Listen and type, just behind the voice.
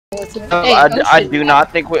No, I do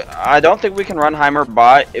not think I don't think we can run Heimer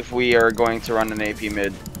bot if we are going to run an AP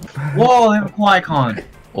mid. Whoa, they have a cool icon.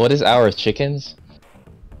 What is ours? Chickens?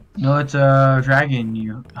 No, it's a dragon,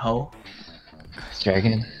 you hoe.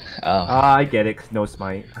 Dragon? Oh. I get it, 'cause no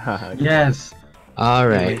smite. Yes.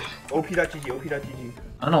 Alright. OP.GG, OP.GG.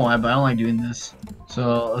 I don't know why, but I don't like doing this.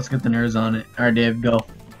 So let's get the nerds on it. Alright, Dave, go.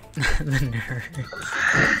 The nerd.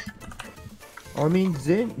 I mean,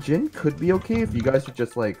 Jin could be okay if you guys are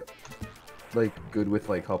just like good with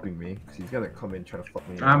like helping me, because he's gonna come in trying to fuck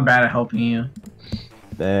me. I'm bad at helping you.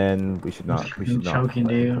 Then we should not. We should I'm not. joking,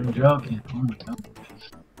 dude. I'm joking. Oh my god.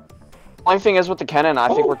 Only thing is with the cannon, I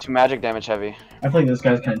think we're too magic damage heavy. I feel like this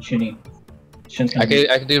guy's kind of chinny. Shin's I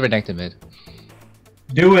kinda could do Renekton mid.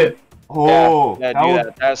 do it. Oh, yeah, do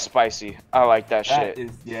that. That's spicy. I like that shit. That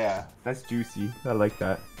is, yeah, that's juicy. I like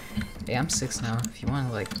that. Hey, I'm 6 now. If you want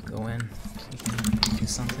to like go in, you can do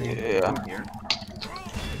something. Yeah.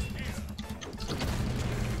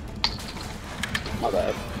 My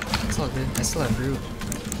bad. It's all good. I still have root.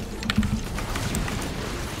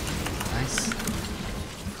 Nice.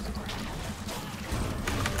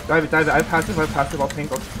 Dive it, dive it. I have passive, I'll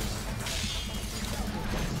tank.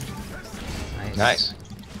 Nice. Nice.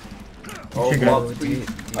 Oh, Should love, Dude, please.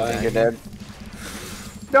 I think you're dead.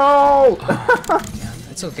 No! Yeah,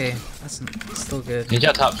 it's okay. That's still good.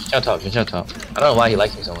 Ninja top, Ninja top, Ninja top. I don't know why he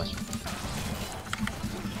likes me so much.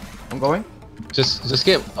 I'm going. Just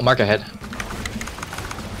get a mark ahead.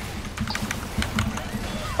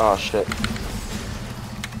 Oh shit.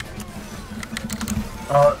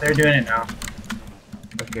 Oh, they're doing it now.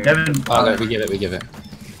 Okay. Devin. Oh, no, we give it.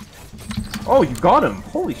 Oh, you got him!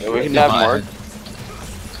 Holy Yeah, we shit! can have more.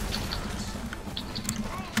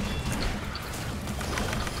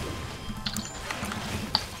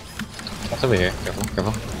 What's over here? Careful,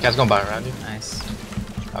 careful. Cat's gonna buy around you. Nice.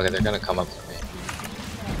 Okay, they're gonna come up to me.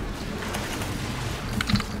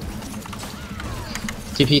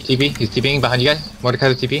 TP, he's TPing behind you guys.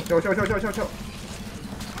 Mordekaiser TP. Chill. He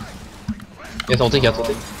has ulti, he has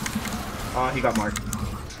ulti. He got marked.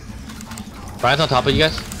 Brian's on top of you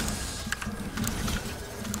guys.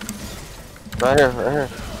 Right here.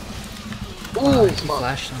 Oh, he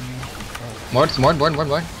flashed on me. Mord.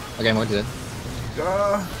 Okay, Mord's dead.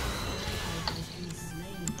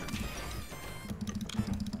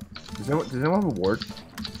 Does anyone have a ward?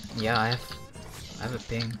 Yeah, I have a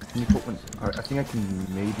ping. Can you put one? I think I can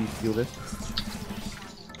maybe steal this.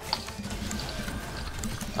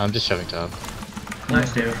 I'm just shoving top.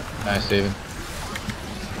 Nice, dude. Nice, David.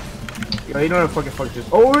 Yeah, you don't have fucking this.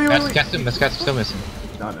 Oh, wait. Cat's still missing.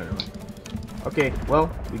 No. Okay, well,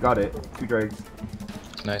 we got it. 2 drags.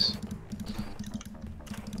 Nice.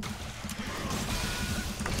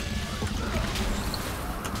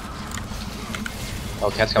 Oh,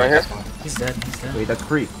 cat's coming, Right cat's coming. He's dead. Wait, that's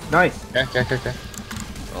free. Nice. Okay.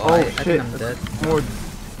 Oh, I shit. think I'm dead. More.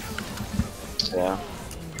 Yeah.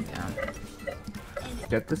 Yeah.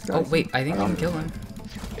 Get this guy. Oh wait, I think I can kill him.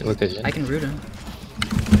 Hey, look at you. I can root him.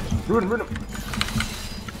 Ruin him.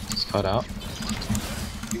 It's caught out.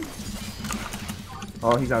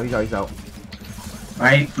 Oh, he's out.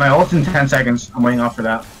 My ult's in 10 seconds. I'm waiting off for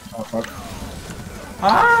that. Oh fuck.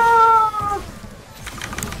 Ah!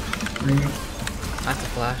 I have to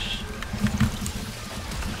flash.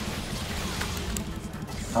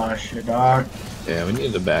 Oh shit, dog. Yeah, we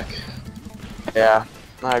need the back. Yeah.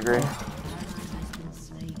 I agree.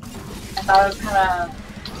 I was gonna.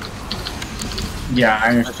 Yeah,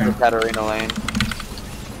 I Let's understand. do Katarina lane.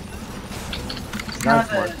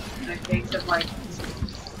 The case of like.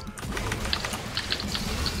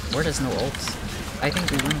 Where does no ults? I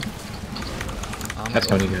think we win. Oh, my Cat's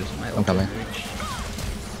coming, you ult- guys. my I'm ult coming. didn't reach.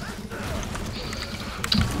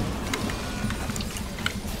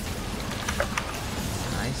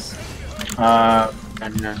 Nice.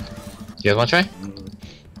 I'm here. You guys wanna try?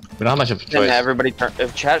 We don't have much of a And choice. everybody turn.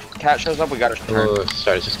 If cat shows up, we gotta turn. Oh,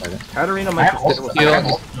 start it. Katarina I might have ult. Just I have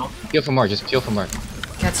heal. ult. No. Peel for more, just peel for more.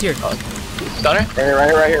 Cat's here. Stunner?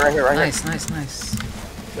 Right here. Nice.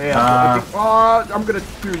 Yeah. I'm gonna.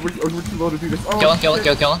 Dude, we're too low to do this. Oh, Kill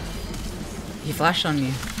him. He flashed on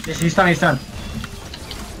me. He's done.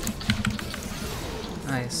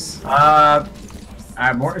 Nice.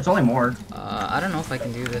 More. It's only more. I don't know if I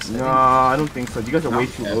can do this. No, I don't think so. You guys are way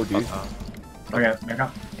too low, dude. Okay, back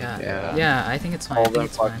up. Yeah, I think it's fine. I All think them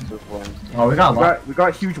it's fine. fucks is win. Oh, we got a lot. We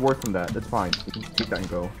got huge ward from that. That's fine. We can take that and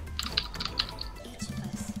go.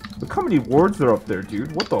 Look how many wards are up there,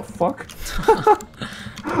 dude. What the fuck?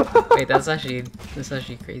 Wait, that's actually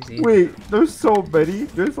crazy. Wait, there's so many.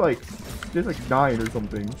 There's like 9 or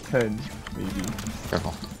something. 10, maybe.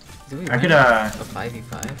 Careful. Do we I win could a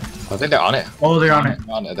 5v5? I think they're on it. Oh, they're on it.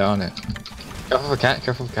 They're on it. They're on it. Careful for cat.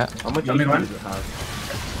 Careful for cat. How much You want me HP to does it have?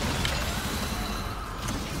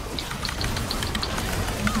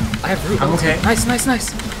 I have root. I'm ulti. okay. Nice, nice,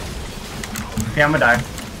 nice. Okay, I'm gonna die.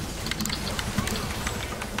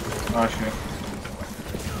 Oh shit.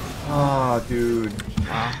 Ah, dude.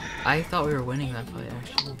 Wow. I thought we were winning that fight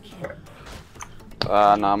actually.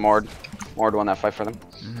 Nah, Mord won that fight for them.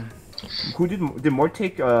 Who did Mort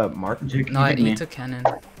take Mark? No, he took cannon.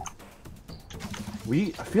 I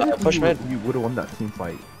feel like push mid. we would have won that team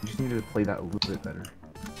fight. We just needed to play that a little bit better.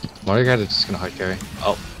 Morrigan is just gonna hard carry.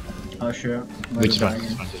 Oh, Oh shit. we just don't.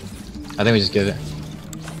 I think we just get it.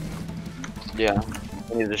 Yeah.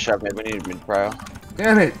 We need to shove mid. We need mid prio.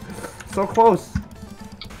 Damn it! So close.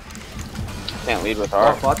 Can't lead with Oh,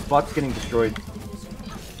 our. bot's getting destroyed.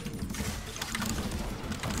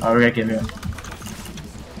 Oh, we gotta give it.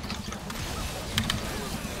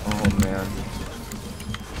 Oh man.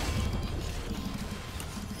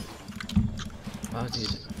 Wow,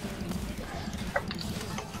 dude.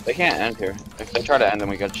 They can't end here. If they try to end, then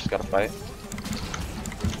we just gotta fight.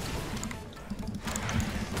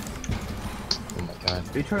 Oh my god.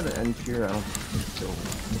 They try to end here. I don't think so.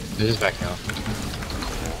 They're just backing out.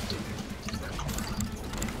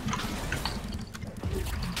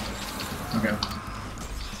 Okay.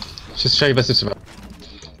 Just try your best to survive.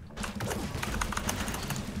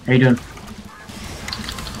 How you doing?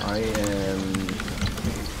 I am.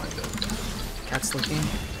 Cat's looking.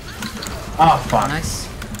 Oh fuck. Nice.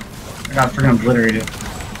 I got freaking obliterated.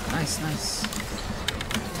 Nice, nice.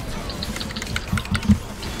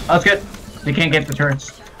 Oh, that's good. They can't get the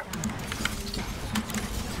turrets.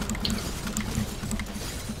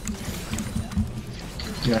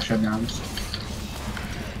 Yeah, shutdowns.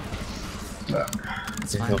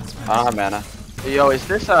 It's fine, it's fine. I don't have mana. Yo, is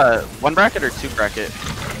this one bracket or two bracket?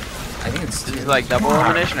 I think it's Is two. it like double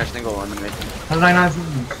elimination or single elimination? How did I not?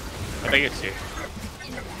 I think it's you.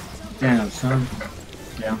 Damn, son.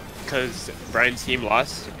 Yeah. Because Brian's team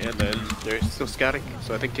lost, and then they're still scouting,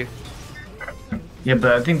 so I think you. Yeah,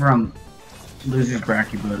 but I think we're on losers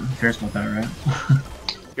bracket, but who cares about that, right?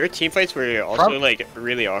 Your team fights were also like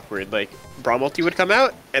really awkward. Like Braum ulti would come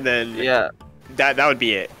out, and then Yeah. that would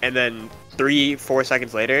be it. And then 3-4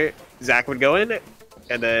 seconds later, Zach would go in,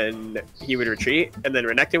 and then he would retreat, and then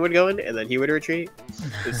Renekton would go in, and then he would retreat.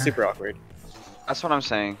 It's super awkward. That's what I'm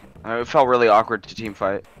saying. It felt really awkward to team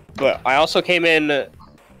fight. But I also came in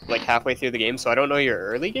like halfway through the game, so I don't know your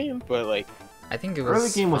early game, but like I think it was Early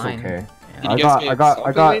game was fine. okay. Yeah. Did you guys get I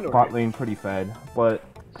soft got lane, or- bot lane pretty fed, but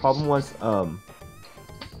problem was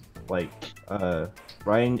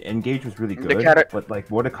Ryan engage was really The good, cata- but like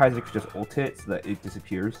Mordekaiser could just ult it so that it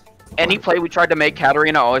disappears. Any play we tried to make,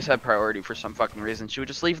 Katarina always had priority for some fucking reason. She would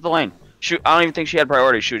just leave the lane. I don't even think she had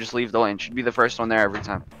priority. She would just leave the lane. She'd be the first one there every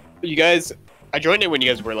time. you guys, I joined it when you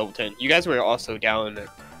guys were level 10. You guys were also down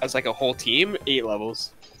as like a whole team, 8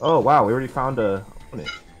 levels. Oh wow, we already found a opponent.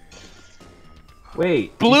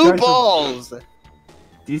 Wait, Blue balls.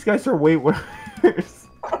 These guys are way worse.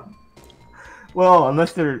 Well,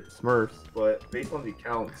 unless they're Smurfs, but based on the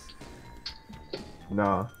accounts,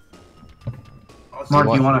 nah. Mark,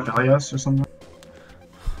 do you want to value us or something?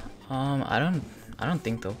 I don't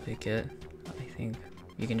think they'll pick it. I think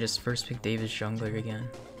you can just first pick David's jungler again.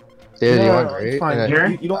 Yeah, you want it's great? fine. And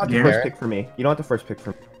Garen? You don't have to Garen? first pick for me. You don't have to first pick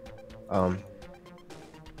for me.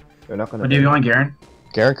 They're not gonna. What do you want, Garen?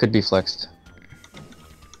 Garrett could be flexed.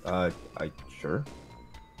 I sure.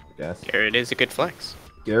 I guess. Garen is a good flex.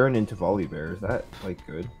 Garen into Volibear, is that like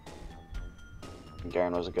good?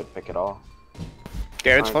 Garen was a good pick at all.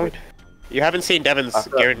 Garen's Fine. fine. You haven't seen Devin's I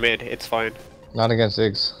feel- Garen mid. It's fine. Not against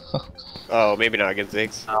Ziggs. Oh, maybe not against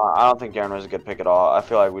Ziggs. I don't think Garen was a good pick at all. I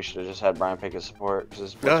feel like we should have just had Brian pick his support.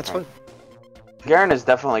 Cause No, it's fine. Garen is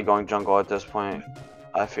definitely going jungle at this point.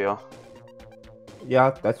 I feel.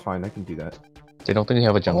 Yeah, that's fine. I can do that. They don't think you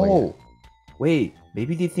have a jungler yet. Oh, wait.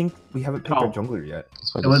 Maybe they think we haven't picked our Oh. jungler yet.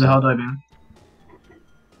 That's what What they the said. hell did I do?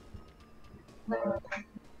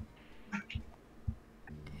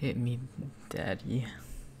 Hit me, daddy.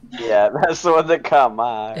 Yeah, that's the one that caught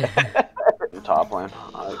my eye. Top lane.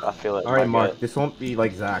 I feel it. All right, might Mark. This won't be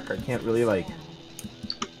like Zach. I can't really like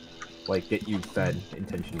get you fed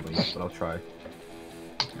intentionally, but I'll try.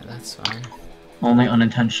 Yeah, that's fine. Only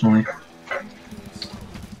unintentionally.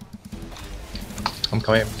 I'm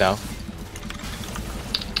coming down.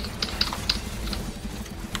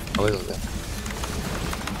 Oh, look at that.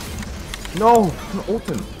 No, I'm ult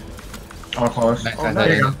him. Oh, close. Nice, Oh, nice, there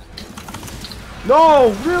nice. you go. No,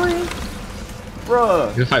 really, bruh.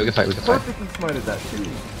 We can fight, we can fight, we can fight. Perfectly smited that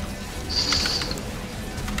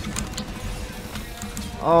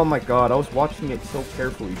too. Oh my god, I was watching it so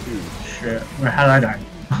carefully too. Shit. Wait, how did I die?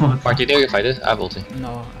 Mark, you think you fight this? I have ulti.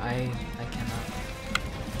 No, I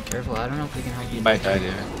cannot. Careful, I don't know if we can help you. You might die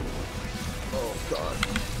there. Oh god.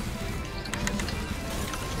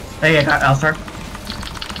 Hey, I'll start.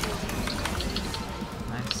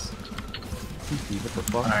 Nice. What the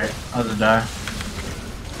fuck? Alright, I'll just die.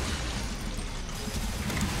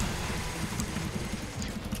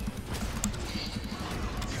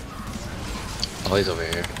 Oh, he's over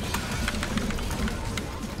here.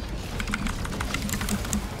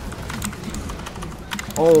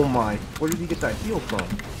 Oh my, where did he get that heal from?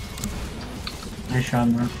 Nice shot,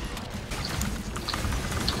 man.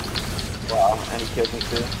 Wow, and he killed me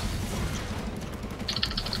too.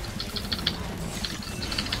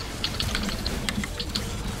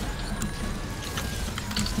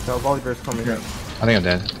 Tell Volibear's coming. Yeah. I think I'm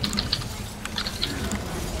dead.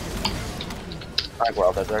 I think we're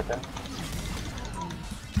all dead right there.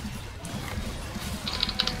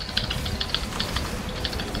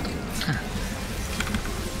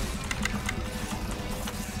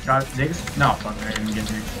 Got Ziggs? No, fuck, I didn't get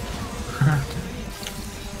Ziggs.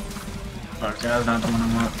 Fuck, that's not the one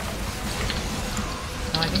I want.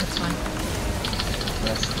 No, I think it's fine.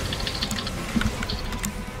 Yes.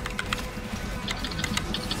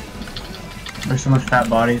 There's so much fat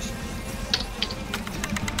bodies.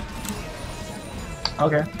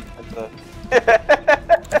 Okay.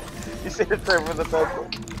 You see it there for the pencil.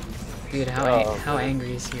 Dude, how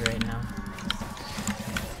angry is he right now?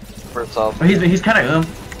 First off, Oh, he's kind of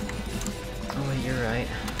Oh, wait, you're right.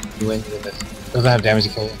 You went to this. Doesn't have damage to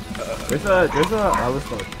kill you. There's a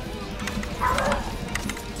Alistar.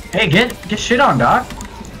 Hey, get shit on, Doc.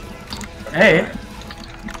 Hey.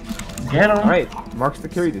 Get him. Alright, Mark's to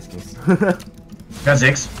carry this game. Got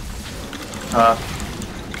Ziggs.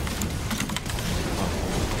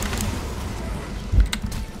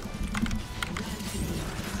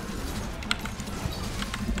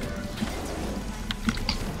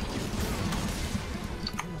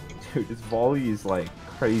 Dude, this volley is like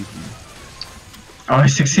crazy. Oh,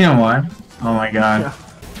 he's 16-1. Oh my god. Yeah.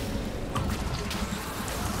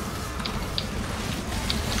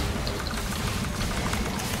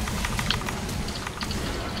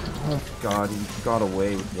 Oh god, he got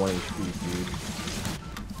away with 1 HP, dude.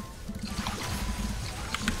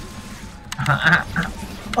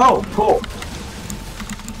 Oh, cool.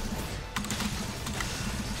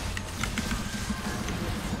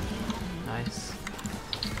 Nice.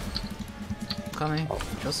 Coming.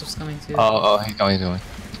 Joseph's coming too. Oh, he's going, he's going.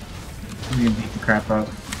 I'm gonna beat the crap out.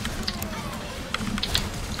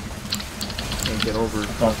 Can't get over.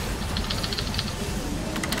 Oh.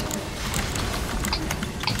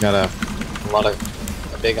 Got a lot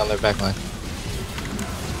of big on their backline.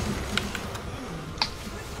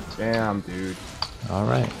 Damn, dude.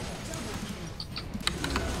 Alright.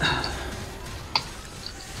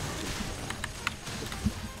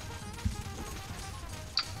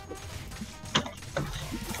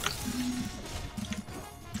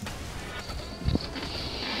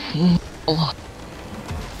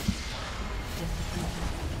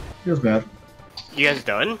 Feels bad. You guys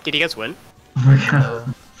done? Did you guys win?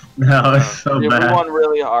 Oh, No, it's so dude, we bad. won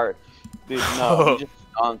really hard. Dude, no, we just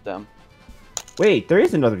stomped them. Wait, there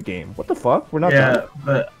is another game. What the fuck? We're not Yeah, done.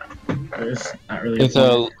 but it's not really.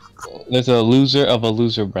 There's a loser of a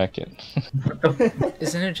loser bracket.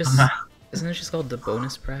 isn't it just called the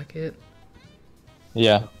bonus bracket?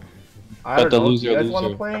 Yeah. I but don't the know. loser Do you guys want to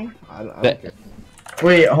loser. play? I don't That- care.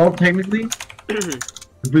 Wait, hold. Technically,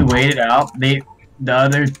 if we wait it out, the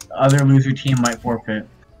other loser team might forfeit,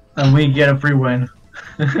 and we get a free win.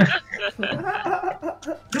 I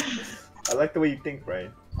like the way you think,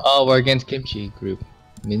 Brian. Oh, we're against Kimchi group.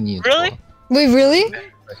 Minions. Really? Wait, really?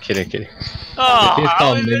 Kidding. Oh, It's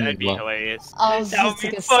called Minion that'd be Block. hilarious. I was That would just be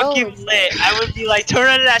like, fucking so- lit. I would be like, turn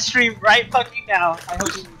on that stream right fucking now. I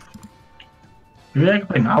hope you... Maybe I can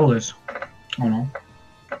play Nautilus. I don't know.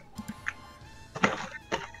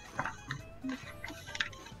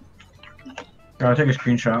 I'll take a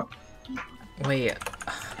screenshot. Wait,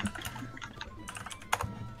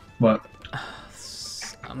 What?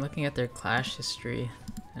 I'm looking at their Clash history,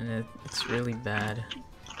 and it's really bad.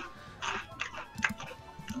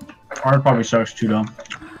 Ours probably sucks too, though.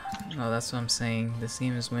 No, that's what I'm saying. This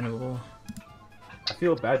game is winnable. I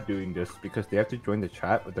feel bad doing this because they have to join the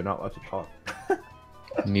chat, but they're not allowed to talk.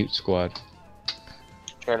 Mute squad.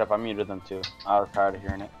 Straight up, I muted them too. I was tired of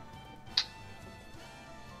hearing it.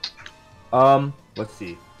 Let's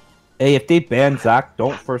see. Hey, if they ban Zach,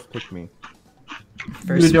 don't first pick me.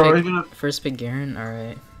 First Dude, they're already pick, gonna- first pick Garen. All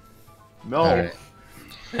right. No. Alright.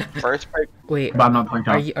 First pick. Wait, But I'm not playing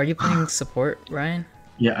top. are you playing support, Ryan?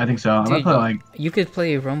 Yeah, I think so. I'm gonna Dude, play like. You could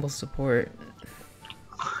play Rumble support.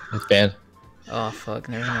 It's banned. Oh fuck,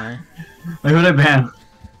 never mind. Like who'd I ban?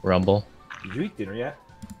 Rumble. Did you eat dinner yet?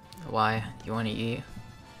 Why? You want to eat?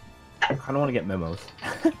 I kind of want to get memos.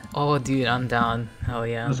 Oh, dude, I'm down. Hell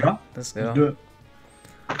yeah. Let's go. Let's Let's go. do it.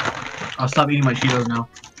 I'll stop eating my Cheetos now.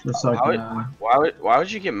 Just so I Why can, why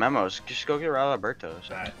would you get memos? Just go get Raul Alberto's.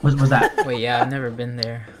 what's that? Wait, yeah, I've never been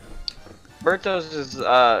there. Berto's is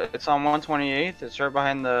it's on 128th. It's right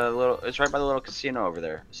behind the little. It's right by the little casino over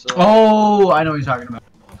there. So Oh, I know what you're talking about.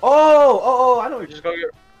 Oh, I know what you're just go get.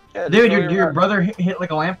 Yeah, just Dude, go your get Raul. brother hit like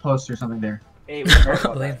a lamppost or something there. Hey, we talked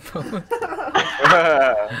about that. Lampo.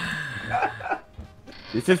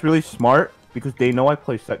 It's just really smart because they know I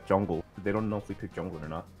play set jungle. They don't know if we pick jungle or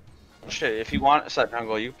not. Shit, if you want set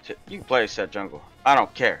jungle, you can play set jungle. I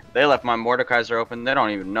don't care. They left my Mordekaiser open. They don't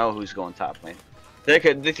even know who's going top lane. They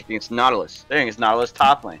think it's Nautilus. They think it's Nautilus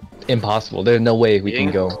top lane. Impossible. There's no way we can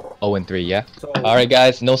Yeah. go 0-3, yeah? So, Alright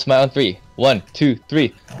guys, no smite on 3. 1, 2,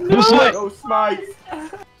 3. No smite! no smite. You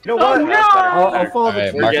know what? no! I'll follow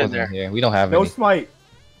Alright, the Mark getting wasn't there. here. We don't have No any. smite.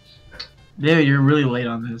 Dude, you're really late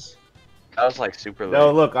on this. That was like super late.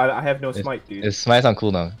 No, look, I have no smite, dude. It's smite's on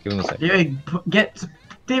cooldown. Give him a sec. David, get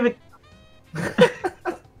David.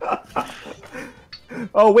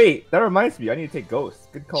 Oh wait, that reminds me. I need to take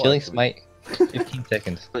ghost. Good call. Chilling actually. smite. 15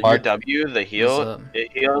 seconds. Your Mark, W, the What's heal, up?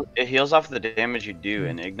 it heals off the damage you do,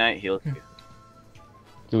 and Ignite heals you.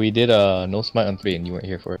 we did no smite on 3 and you weren't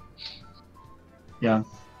here for it.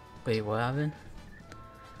 Wait, what happened?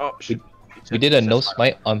 Oh shit. We did a no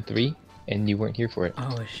smite on 3 and you weren't here for it.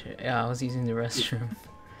 Oh shit. Yeah, I was using the restroom.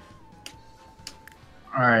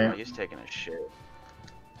 Oh, Alright. he's taking a shit.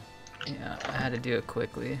 Yeah, I had to do it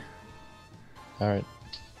quickly. Alright.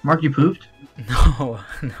 Mark, you pooped? No,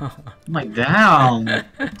 no. I'm like, down.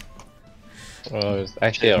 Oh, it's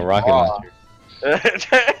actually a rocket Oh.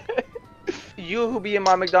 launcher. You who be in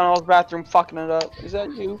my McDonald's bathroom fucking it up. Is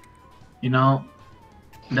that you? You know,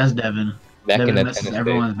 that's Devin. Back Devin in the messes tennis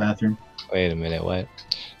everyone's days. bathroom.Ait a minute, what?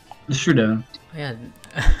 It's true, Devin. Yeah.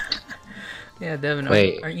 Yeah, Devin,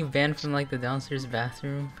 Wait. aren't you banned from like the downstairs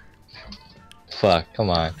bathroom? Fuck, come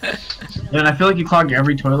on. And I feel like you clog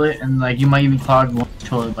every toilet, and like you might even clog one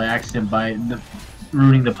toilet by accident by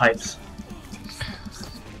ruining the pipes.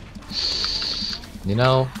 You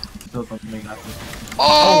know? Feels like you make that.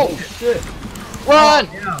 Oh! Shit. Run!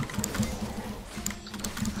 Yeah.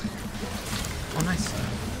 Oh, nice.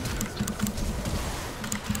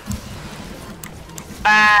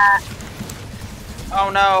 Ah! Oh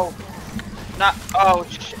no! Not. Oh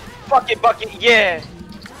shit! Bucket, bucket, yeah!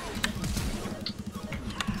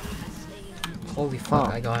 Holy fuck,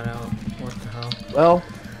 Huh. I got out. What the hell? Well,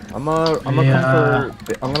 I'm gonna Yeah.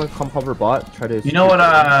 I'm gonna come cover bot. Try to. You know what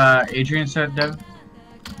Adrian said, Dev?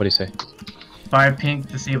 What do you say? Buy pink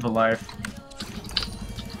to save a life.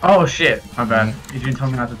 Oh shit, my bad. Adrian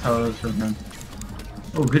told me not to tell those for him.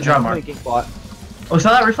 Oh, good job, Mark. Making bot. Oh, saw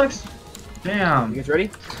that reflex? You Damn. guys ready?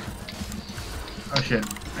 Oh shit.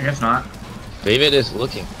 I guess not. David is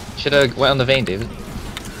looking. Should've went on the vein, David.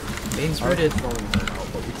 Bane's I was rooted. throwing her out,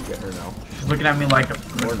 but we can get her now. She's looking at me like a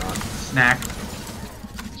Or not. snack.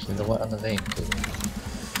 Should've went on the vein.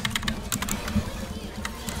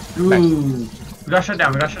 Ooh. We got shut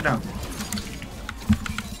down. We got shut down.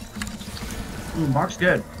 Ooh, Mark's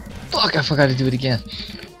good. Fuck, I forgot to do it again.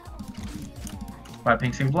 Buy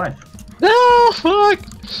pink save life. No, fuck!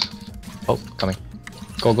 Oh, coming.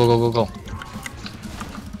 Go, go, go, go, go.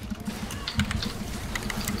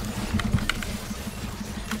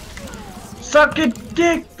 Suck a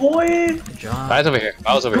dick, boy! Good job. Fire's over here.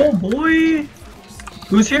 Fire's over Go, here. boy!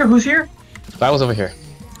 Who's here? Who's here? Fire was over here.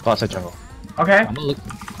 Go outside jungle. Okay. I'm gonna look.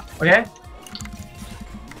 Okay.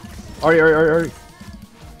 Ari.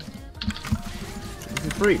 This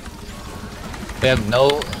is free. They have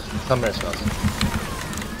no summoner spells.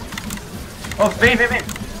 Oh, Vayne.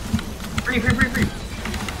 Free.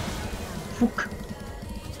 Fuck.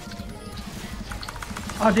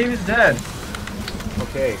 Oh, David's dead.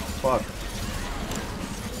 Okay. Fuck.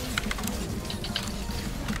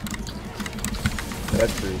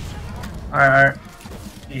 That's free. Alright.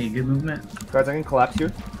 Hey, good movement. Guys, I can collapse you.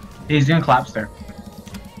 Hey, he's gonna collapse there.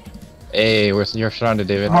 Hey, you're surrounded,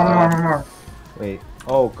 David. More. Wait.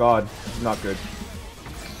 Oh god. Not good.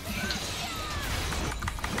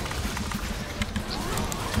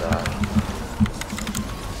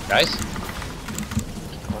 Guys?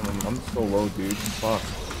 I'm so low, dude. Fuck.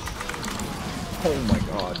 Oh my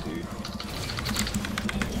god, dude.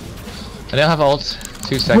 I didn't have ult.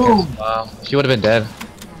 2 seconds. Boom. Wow. She would have been dead.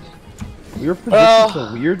 We were positioned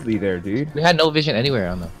so weirdly there, dude. We had no vision anywhere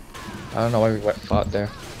on them. I don't know why we fought there.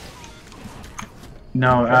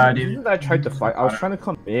 No, The dude. reason I tried to fight, I was trying to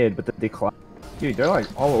come mid, but they collapsed. Dude, they're like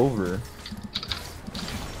all over.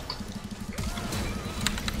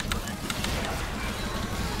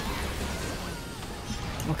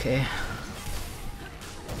 Okay.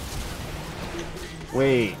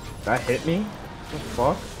 Wait, that hit me? What the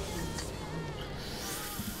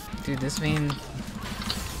fuck? Dude, this main.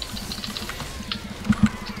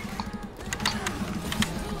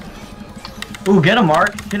 Ooh, get him,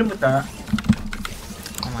 Mark. Hit him with that.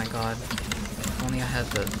 Oh my god. If only I had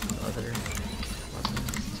the other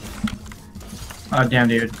weapons. Oh, damn,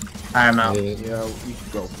 dude. I'm out. Yeah, we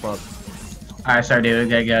should go. Fuck. Alright, sorry, dude.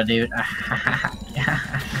 Gotta go, dude.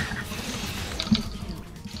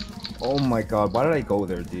 Oh my god, why did I go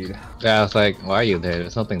there, dude? Yeah, I was like, why are you there?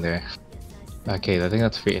 There's nothing there. Okay, I think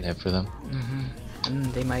that's free inhib for them. And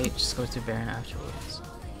they might just go to Baron afterwards.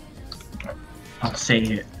 Don't say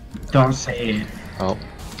it. Don't say it. Oh,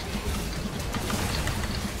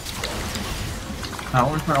 Oh,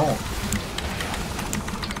 where's my ult?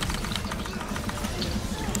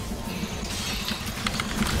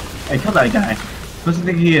 Hey, kill that guy. Who does he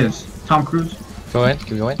think he is? Tom Cruise? go in,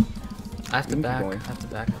 keep going. I have to Keep back. going. I have to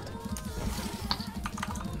back.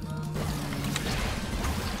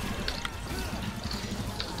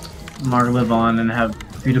 Mark, live on and have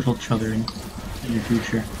beautiful children in your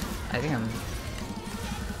future. I think I'm.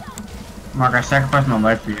 Mark, I sacrificed my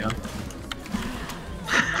life for you.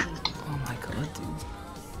 Oh my god, dude.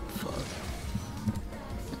 Fuck.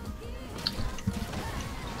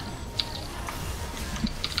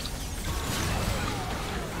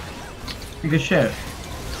 You good shit. You're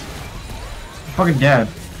fucking dead.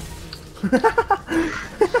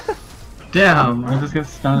 Damn, I just got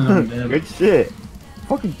stunned and I'm dead. Good shit.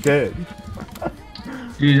 Fucking dead.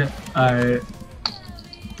 Dude, I...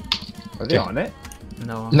 Are they on it?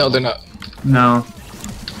 No. No, they're not. No.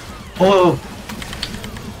 Oh!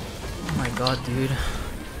 Oh my god, dude.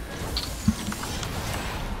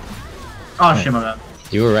 Oh shit, my bad.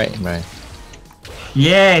 You were right, Ryan.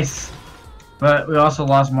 Yes! But we also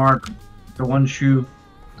lost Mark. The one shoe.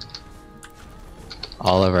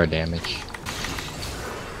 All of our damage.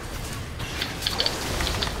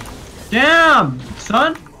 Damn!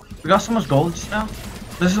 Son! We got so much gold just now.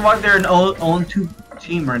 This is why they're an 0-2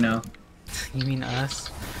 team right now. You mean us?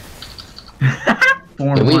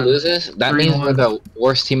 4-1. If we lose this, that means 3-1. we're the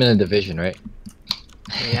worst team in the division, right?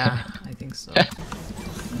 Yeah, I think so.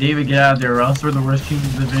 David, get out of there, or else we're the worst team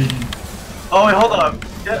in the division. Oh, wait, hold up.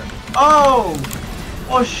 Oh!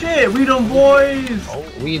 Oh shit, we them boys!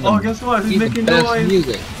 We Oh, guess what? Who's we the making best noise?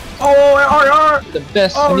 music. Oh, RR! The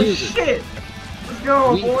best Oh music. shit! Let's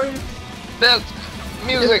go, We- boys! Best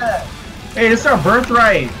music. Hey, this is our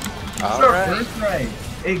birthright! This is our Alright. birthright!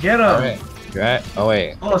 Hey, get him! Alright. Right. Oh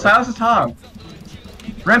wait. Oh, Silas is top!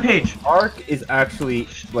 Rampage! Ark is actually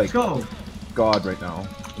like Let's go! god right now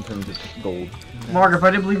in terms of gold. Mark, if I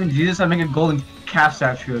didn't believe in Jesus, I'd make a golden calf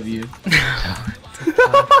statue of you.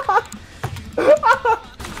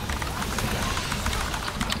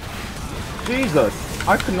 Jesus,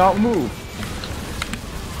 I could not move.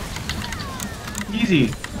 Easy.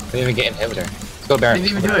 We didn't even get inhibitor. Let's go Baron.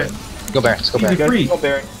 Didn't even do it. Let's go Baron. Let's go Easy. Baron. Free. Go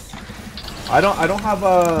Baron. I don't have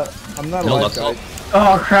a. I'm not No alive, Lux guys.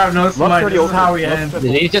 Oh crap, no smite. already This is over. how we Lux end. is-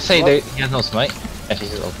 Did he just say that he has no smite? Actually,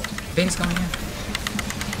 he's open. Bane's coming in.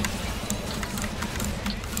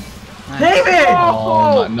 Nice. David!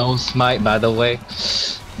 Oh, no smite, by the way.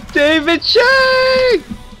 David Chang!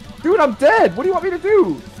 Dude, I'm dead. What do you want me to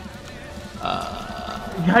do?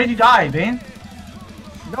 How did you die, Bane?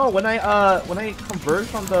 No, when I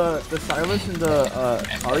converged on the Silas and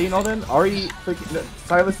the Ari and all them, Ari freaking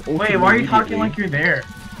Silas. ulted Wait, me why are you talking immediately. like you're there?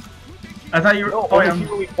 I thought you were. No, Oh, over yeah, here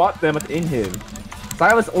when we fought them at the inhib.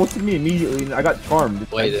 Silas ulted me immediately and I got charmed.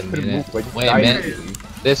 Wait I a just couldn't minute. move, I just Wait a died minute. immediately.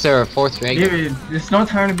 This is our fourth rank. David, it's no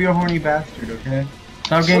time to be a horny bastard, okay?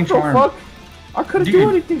 Stop getting What the charmed. fuck? I couldn't Dude. do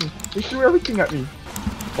anything. They threw everything at me.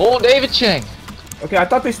 Oh, David Chang! Okay, I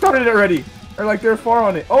thought they started it already. Or like they're far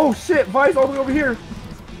on it. Oh shit, Vi's all the way over here.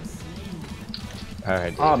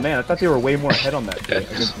 Alright, Oh man, I thought they were way more ahead on that shit.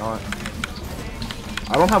 I guess not.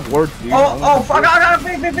 I don't have words, dude. Oh, fuck! I got it!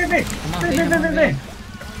 Big! Come on, Bane, come on, Bane.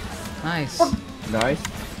 Nice. Nice.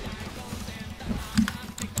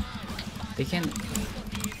 They can.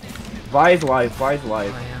 Vi's live. Vi's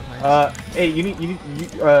live. Oh, yeah, Hey, you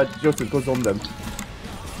Joseph, go zone them.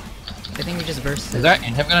 I think we just burst Is it. that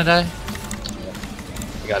inhib gonna die?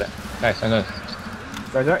 We got it. Nice, I'm good.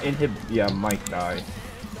 Guys, that inhib, yeah, might die.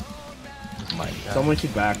 My God. Someone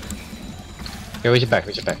should back. Here, we should back,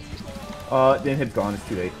 we should back. The inhib's gone, it's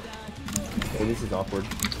too late. Oh, this is awkward.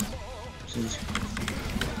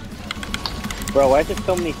 Bro, why is there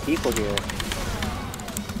so many people here?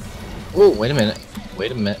 Oh, wait a minute.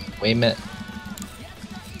 Wait a minute. Wait a minute.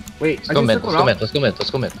 Wait, Let's go mid. Let's go mid. Let's go mid.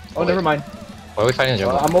 Let's go mid. Oh, never mind. Why are we fighting the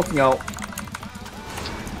jungle? I'm ulting out.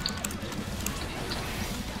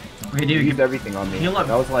 Okay, You dude, used everything on me. heal up.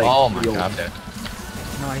 That was like. Oh my heal. god, I'm dead.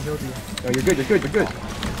 No, I healed you. No, you're good. You're good. You're good.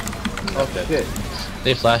 Oh dead. shit.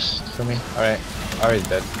 They flashed for me. Alright. Alright,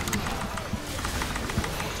 dead.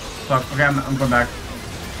 Fuck, okay, I'm going back.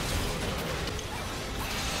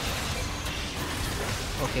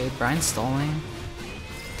 Okay, Brian's stalling.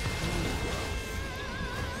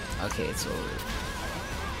 Okay, it's over.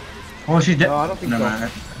 Oh, she's dead. No, I don't think no, so. man,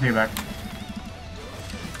 I take it back.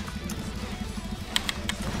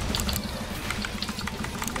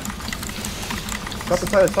 Stop the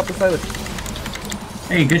silence. Stop the silence.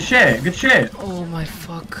 Hey, good shit, good shit. Oh my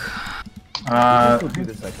fuck. We can still do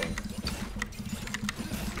this, I think.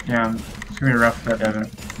 Yeah, it's gonna be rough for that Devin.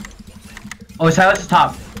 Oh, Silas is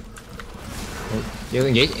top. You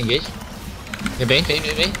engage, engage. Yeah, Bane.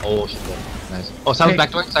 Oh shit. Nice. Oh, Silence Okay.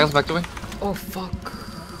 back door. Silence back door. Oh fuck.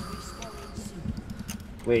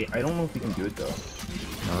 Wait, I don't know if we can do it though.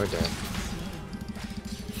 No, we're dead.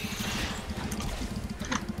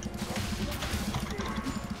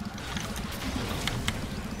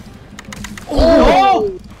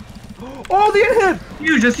 Oh! Oh, the hit!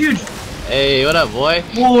 Huge, that's huge. Hey, what up, boy?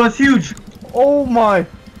 Whoa, that's huge. Oh my,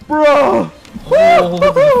 bro!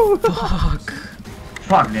 Oh fuck.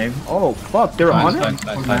 Fuck, Dave. Oh fuck, they're on it.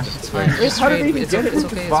 It's fine. Wait, Just how did trade. they even It's get okay. it? It's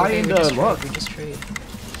Just okay. It's buy okay. We into just trade. luck. We just trade.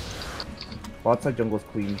 Outside jungle's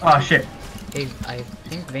clean. Oh shit. Hey, I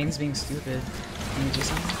think Vayne's being stupid. Can you do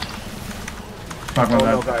something? Fuck, my Oh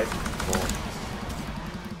no, bad. guys.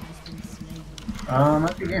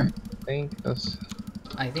 That's the game. I think that's.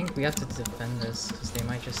 I think we have to defend this because they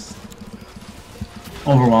might just.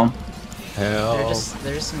 Overwhelm. Hell.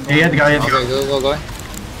 They're just. Yeah, you have to go, you have to Okay, go.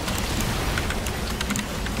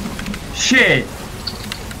 Shit!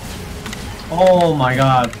 Oh my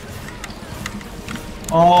god.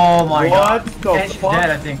 Oh my god. What the And she's fuck? dead,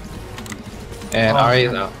 I think. And Oh, Ari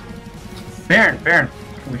is man. out. Baron.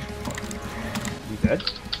 You dead?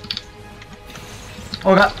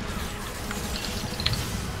 Oh god.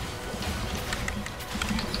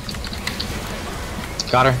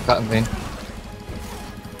 Got her. Got Vayne.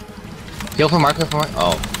 Heal for Mark.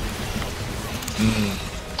 Oh.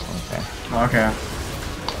 Okay. Okay.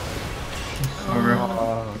 Over.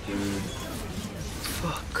 Oh, dude.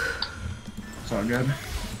 Fuck. It's all good.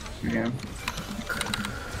 Good game.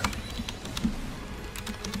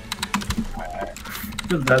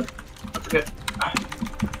 Good dead. That's good.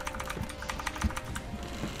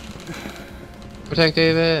 Protect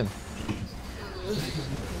David.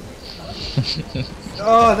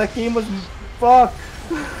 Oh, that game was fuck.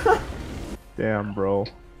 Damn, bro.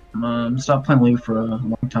 Stopped playing League for a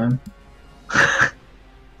long time.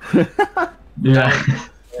 Yeah.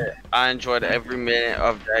 I enjoyed every minute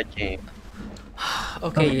of that game.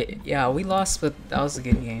 Okay, yeah, we lost, but that was a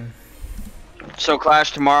good game. So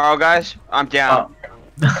Clash tomorrow, guys. I'm down.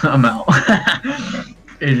 I'm out.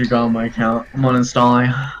 Adrian got on my account. I'm uninstalling.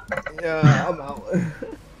 Yeah, I'm out.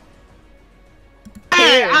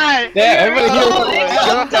 Alright, Yeah, everybody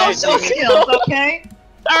alright. Don't show skills, okay?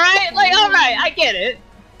 Alright, like, alright, I get it.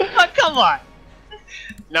 But come on.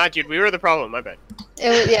 Nah, dude, we were the problem. My bad.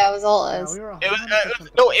 It was all us.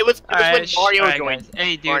 It was when Mario joined.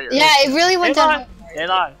 Hey, dude. Mario. Yeah, it really went down. Hey,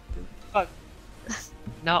 lie. Fuck.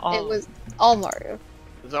 No, It was all Mario.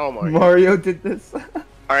 It was all Mario. Mario did this.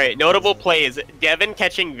 Alright, notable plays. Devin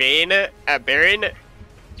catching Vayne at Baron.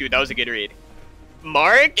 Dude, that was a good read.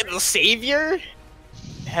 Mark, the savior?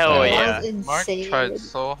 Hell Yeah. yeah. Mark tried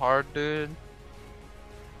so hard, dude.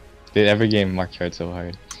 Dude, every game Mark tried so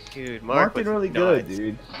hard. Dude, Mark Mark did was really nuts. good,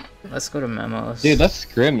 dude. Let's go to memos. Dude, that's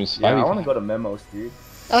scrims. Yeah, I want to go to Memos, dude.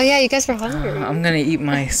 Oh yeah, you guys were hungry. I'm gonna eat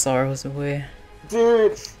my sorrows away.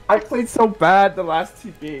 Dude, I played so bad the last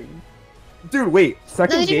two games. Dude, wait.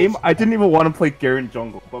 Second game, I didn't even want to play Garen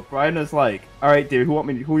jungle, but Brian was like, "All right, David, who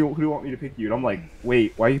do you want me to pick you?" And I'm like,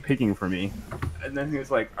 "Wait, why are you picking for me?" And then he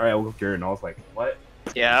was like, "All right, I'll go Garen." And I was like, "What?"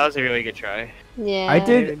 Yeah, that was a really good try. Yeah. I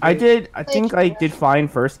think I did fine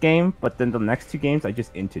first game, but then the next two games I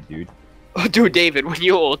just inted, dude. Oh, dude, David, when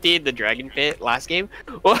you ulted the Dragon Pit last game,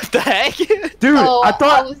 what the heck? Dude, Oh, I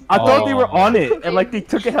thought Oh. they were on it, and like they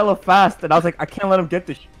took it hella fast, and I was like, I can't let them get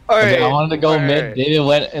this. I wanted to go mid. David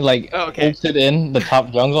went and like ulted in the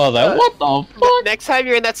top jungle. I was like, what the fuck? Next time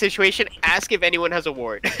you're in that situation, ask if anyone has a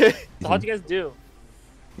ward. So how'd you guys do?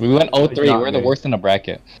 We went 0-3. We're the worst in the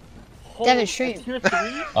bracket. Devin stream. Tier 3?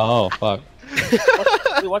 Oh fuck.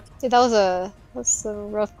 What? Dude, that was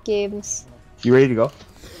some rough games. You ready to go?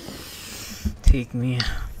 Take me.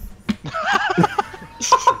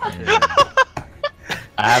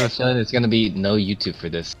 I have a feeling it's gonna be no YouTube for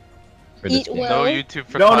this. For this Eat game. well. No YouTube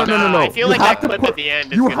for No, no, Cloud. no, no, no. I feel You like have that to clip put- at the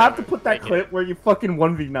end is You gonna have to put that make it. clip where you fucking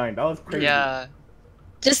 1v9. That was crazy. Yeah,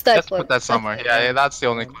 Just that let's clip. put that somewhere. Yeah, that's the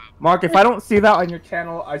only clip. Mark, if I don't see that on your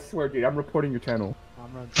channel, I swear, dude, I'm reporting your channel.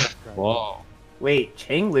 Whoa. Wait,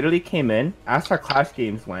 Chang literally came in, asked how Clash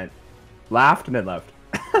Games went, laughed, and then left.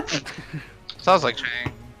 Sounds like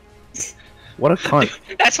Chang. What a cunt.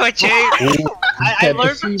 That's why Chang. I said the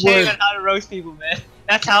learned from C Chang word. on how to roast people, man.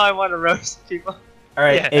 That's how I want to roast people.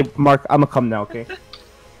 Alright, Yeah. hey, Mark, I'm gonna come now, okay?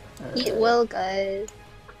 Eat well, guys.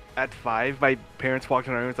 At 5, my parents walked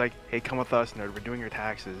in our room and was like, hey, come with us, nerd. We're doing your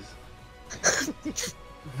taxes.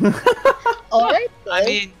 Alright, I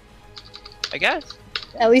mean, I guess.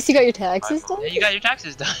 at least you got your taxes done? Yeah, you got your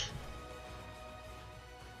taxes done.